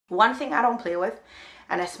One thing I don't play with,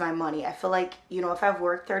 and that's my money. I feel like, you know, if I've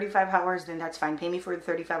worked 35 hours, then that's fine. Pay me for the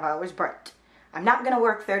 35 hours, but I'm not gonna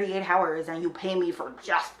work 38 hours and you pay me for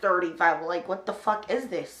just 35. Like, what the fuck is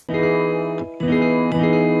this?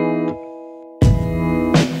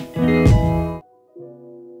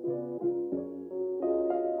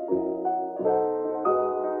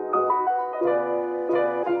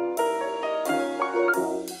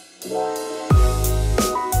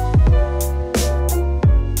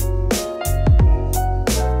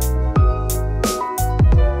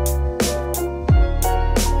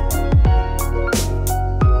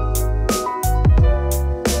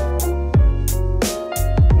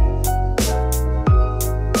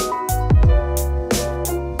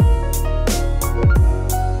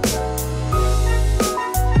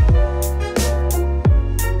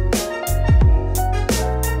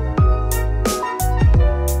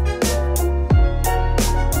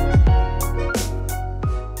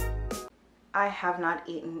 I have not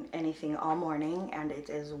eaten anything all morning and it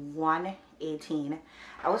is 1:18.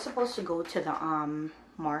 I was supposed to go to the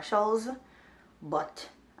Marshalls, but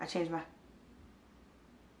I changed my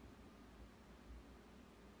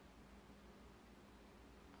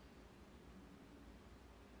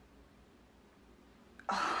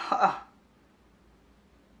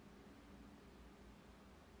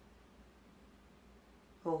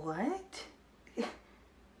what?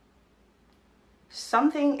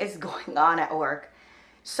 Something is going on at work.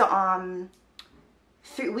 So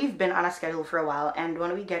we've been on a schedule for a while, and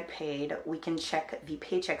when we get paid we can check the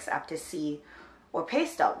paychecks app to see, or pay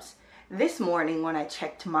stubs. This morning when I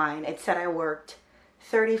checked mine, it said I worked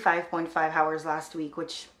 35.5 hours last week,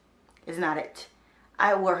 which is not it.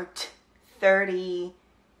 I worked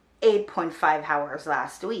 38.5 hours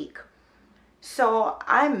last week. So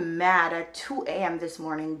I'm mad at 2 a.m. this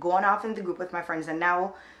morning, going off in the group with my friends, and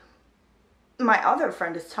now my other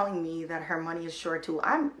friend is telling me that her money is short too.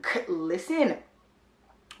 Listen,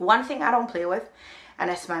 one thing I don't play with,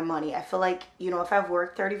 and that's my money. I feel like, you know, if I've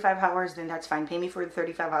worked 35 hours, then that's fine. Pay me for the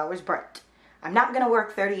 35 hours, but I'm not gonna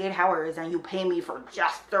work 38 hours and you pay me for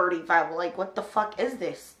just 35. Like, what the fuck is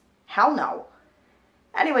this? Hell no.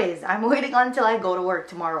 Anyways, I'm waiting until I go to work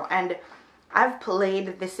tomorrow, and I've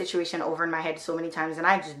played this situation over in my head so many times, and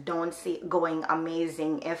I just don't see it going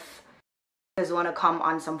amazing if you guys want to come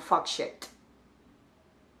on some fuck shit.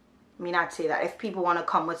 Let me not say that. If people want to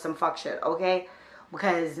come with some fuck shit, okay?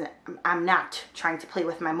 Because I'm not trying to play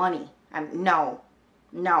with my money. No.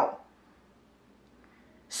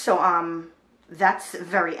 So, that's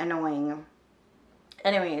very annoying.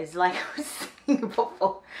 Anyways, like I was saying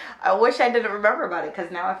before, I wish I didn't remember about it, because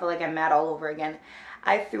now I feel like I'm mad all over again.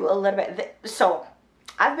 I threw a little bit, so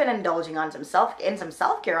I've been indulging on some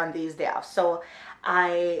self-care on these days. So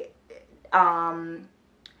I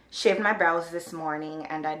shaved my brows this morning,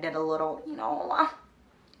 and I did a little, you know,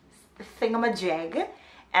 thingamajig,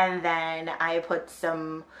 and then I put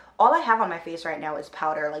some, all I have on my face right now is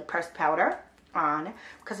powder, like pressed powder on,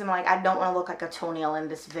 because I'm like, I don't want to look like a toenail in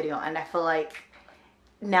this video, and I feel like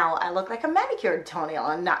now I look like a manicured toenail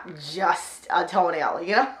and not just a toenail,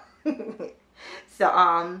 you know. So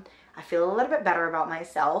I feel a little bit better about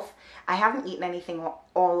myself. I haven't eaten anything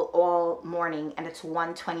all morning, and it's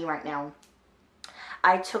 1:20 right now.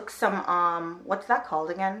 I took some what's that called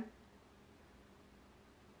again?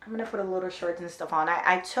 I'm gonna put a little shorts and stuff on.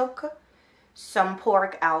 I took some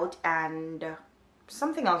pork out and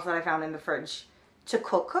something else that I found in the fridge to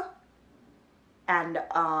cook, and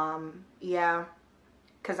yeah,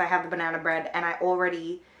 because I have the banana bread, and I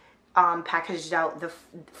already packaged out the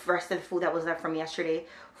rest of the food that was left from yesterday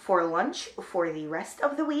for lunch for the rest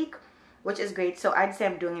of the week, which is great. So I'd say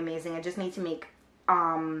I'm doing amazing. I just need to make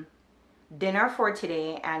dinner for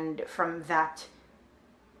today, and from that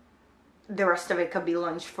the rest of it could be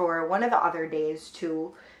lunch for one of the other days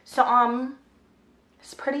too. So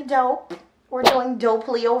it's pretty dope. We're doing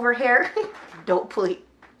dopely over here. Dopely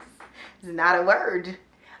is not a word.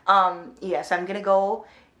 Yeah, so I'm gonna go,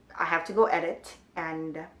 I have to go edit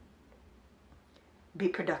and be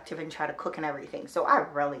productive and try to cook and everything. So I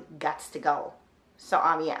really gots to go. So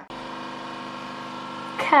yeah.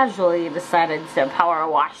 Casually decided to power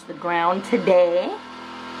wash the ground today.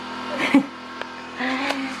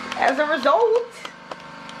 As a result,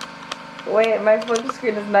 wait, my phone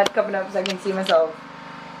screen is not coming up so I can see myself.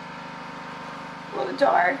 A little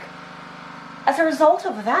dark. As a result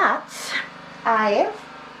of that, I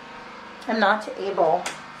am not able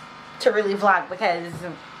to really vlog because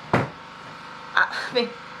I mean,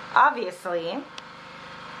 obviously I'm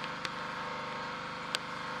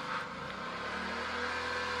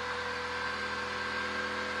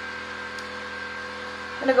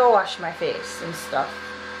gonna go wash my face and stuff.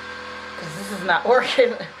 because this is not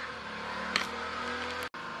working.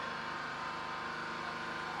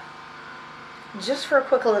 Just for a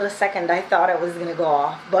quick little second, I thought it was gonna go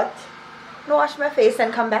off, but I'm gonna wash my face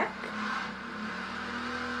and come back.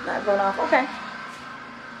 Not going off. Okay.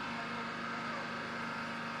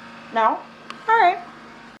 Now, all right.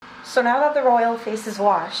 So now that the royal face is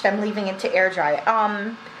washed, I'm leaving it to air dry.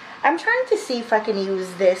 I'm trying to see if I can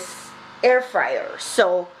use this air fryer.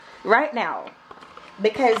 So right now,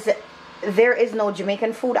 because there is no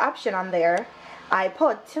Jamaican food option on there, I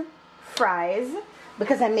put fries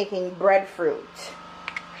because I'm making breadfruit.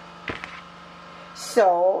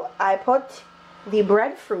 So I put the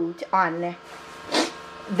breadfruit on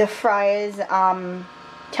the fries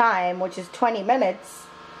time, which is 20 minutes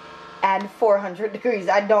and 400 degrees.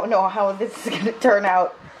 I don't know how this is going to turn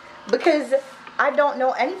out because I don't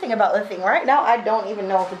know anything about the thing. Right now, I don't even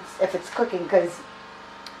know if it's cooking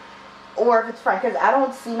or if it's frying because I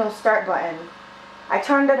don't see no start button. I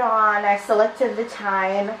turned it on, I selected the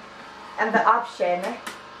time and the option,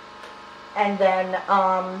 and then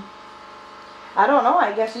I don't know,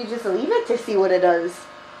 I guess you just leave it to see what it does.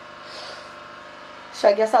 So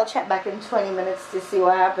I guess I'll check back in 20 minutes to see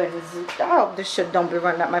what happens. I hope this shit don't be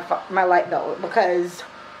running up my light bill, because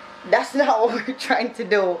that's not what we're trying to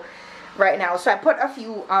do right now. So I put a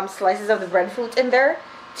few slices of the breadfruit in there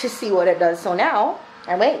to see what it does. So now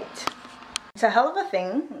I wait. It's a hell of a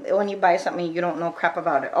thing when you buy something you don't know crap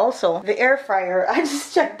about it. Also, the air fryer, I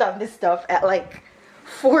just checked on this stuff at like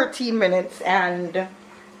 14 minutes and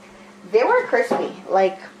they were crispy,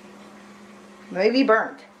 like maybe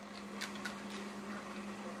burnt.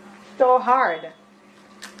 So hard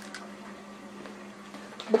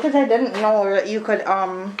because I didn't know that you could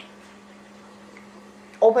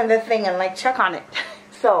open the thing and like check on it.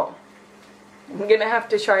 So I'm gonna have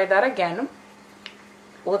to try that again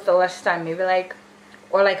with the less time, maybe like,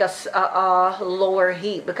 or like a lower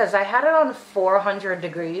heat, because I had it on 400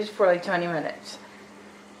 degrees for like 20 minutes,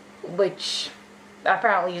 which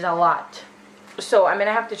apparently is a lot. So I'm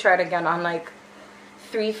gonna have to try it again on like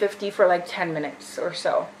 350 for like 10 minutes or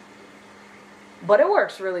so. But it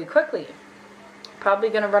works really quickly. Probably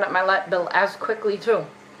gonna run up my light bill as quickly too.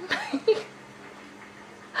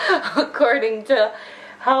 According to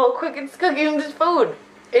how quick it's cooking this food.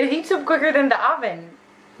 It heats up quicker than the oven.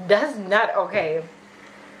 That's not okay.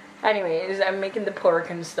 Anyways, I'm making the pork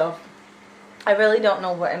and stuff. I really don't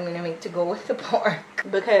know what I'm gonna make to go with the pork,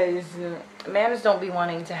 because mans don't be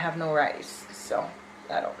wanting to have no rice. So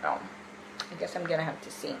I don't know. I guess I'm gonna have to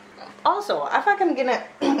see. Also, I think I'm gonna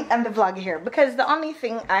end the vlog here, because the only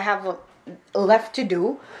thing I have left to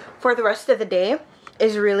do for the rest of the day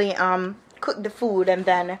is really cook the food, and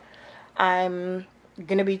then I'm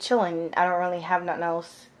gonna be chilling. I don't really have nothing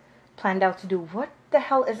else planned out to do. What the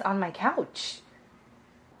hell is on my couch?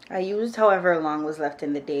 I used however long was left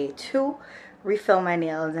in the day to refill my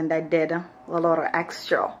nails, and I did a lot of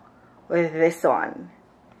extra with this one,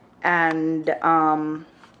 and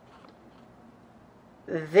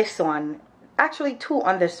this one, actually two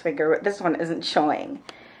on this finger. This one isn't showing.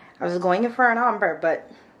 I was going for an ombre,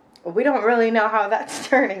 but we don't really know how that's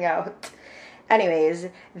turning out. Anyways,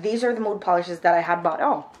 these are the mood polishes that I had bought.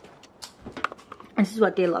 Oh, this is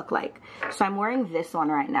what they look like. So I'm wearing this one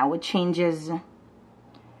right now, which changes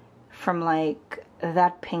from like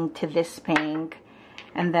that pink to this pink,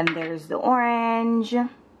 and then there's the orange,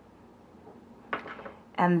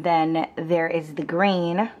 and then there is the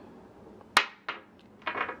green.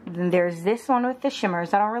 Then there's this one with the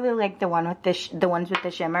shimmers. I don't really like the one with the ones with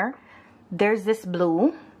the shimmer. There's this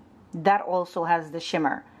blue that also has the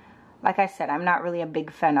shimmer. Like I said, I'm not really a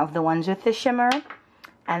big fan of the ones with the shimmer.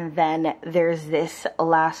 And then there's this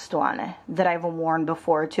last one that I've worn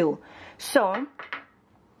before too. So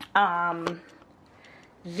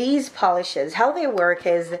these polishes, how they work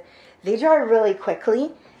is they dry really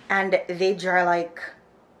quickly, and they dry like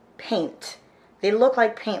paint. They look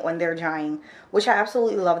like paint when they're drying, which I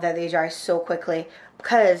absolutely love that they dry so quickly,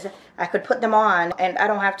 because I could put them on and I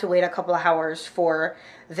don't have to wait a couple of hours for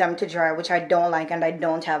them to dry, which I don't like and I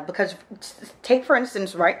don't have. Because take for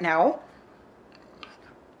instance right now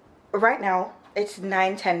it's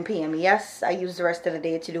 9:10 p.m. Yes, I used the rest of the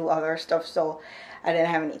day to do other stuff, so I didn't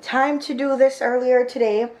have any time to do this earlier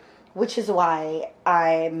today, which is why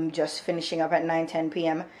I'm just finishing up at 9:10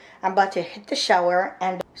 p.m. I'm about to hit the shower,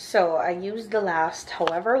 and so I used the last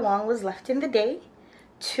however long was left in the day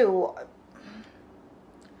to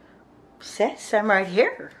sis, I'm right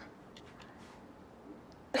here.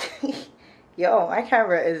 Yo, my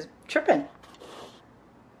camera is tripping.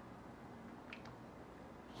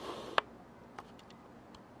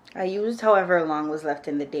 I used however long was left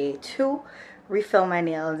in the day to refill my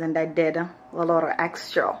nails, and I did a little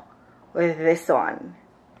extra with this one.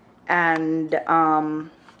 And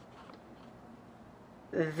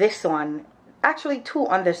this one, actually 2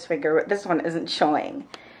 on this finger, this one isn't showing.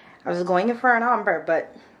 I was going for an umber,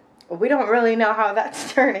 but we don't really know how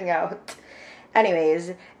that's turning out.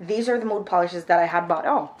 Anyways, these are the mood polishes that I had bought.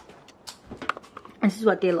 Oh, this is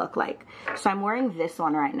what they look like. So I'm wearing this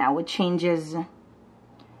one right now, which changes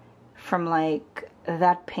from like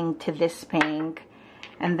that pink to this pink.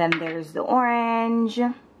 And then there's the orange.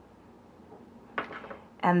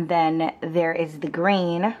 And then there is the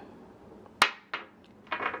green.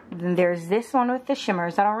 Then there's this one with the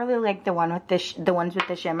shimmers. I don't really like the one with the ones with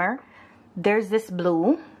the shimmer. There's this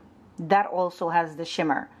blue that also has the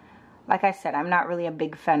shimmer. Like I said, I'm not really a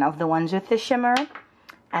big fan of the ones with the shimmer.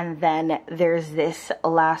 And then there's this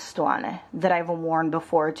last one that I've worn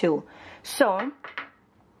before too. So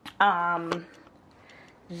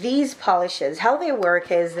these polishes, how they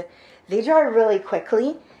work is they dry really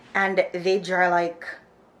quickly, and they dry like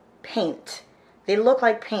paint. They look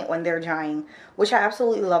like paint when they're drying, which I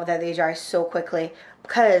absolutely love that they dry so quickly,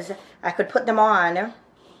 because I could put them on.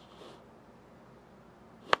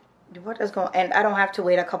 What is going on? And I don't have to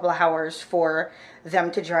wait a couple of hours for them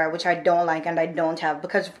to dry, which I don't like and I don't have.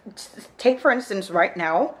 Because take for instance right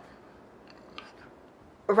now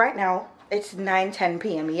it's 9:10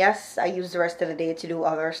 p.m. Yes, I used the rest of the day to do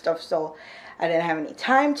other stuff, so I didn't have any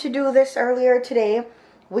time to do this earlier today,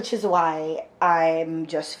 which is why I'm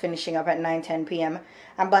just finishing up at 9:10 p.m.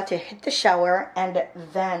 I'm about to hit the shower, and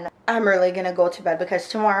then I'm really gonna go to bed, because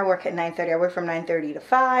tomorrow I work at 9:30. I work from 9:30 to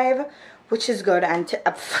 5, which is good. And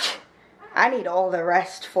I need all the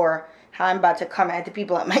rest for how I'm about to come at the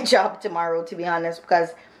people at my job tomorrow, to be honest,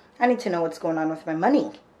 because I need to know what's going on with my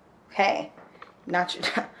money. Okay, not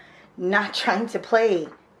trying to play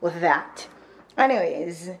with that.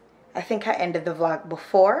 Anyways, I think I ended the vlog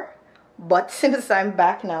before, but since I'm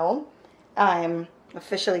back now, I'm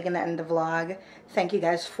officially gonna end the vlog. Thank you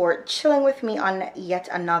guys for chilling with me on yet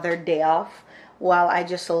another day off while I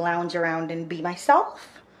just lounge around and be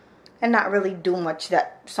myself and not really do much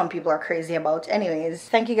that some people are crazy about. Anyways,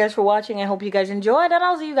 thank you guys for watching. I hope you guys enjoyed, and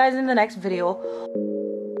I'll see you guys in the next video.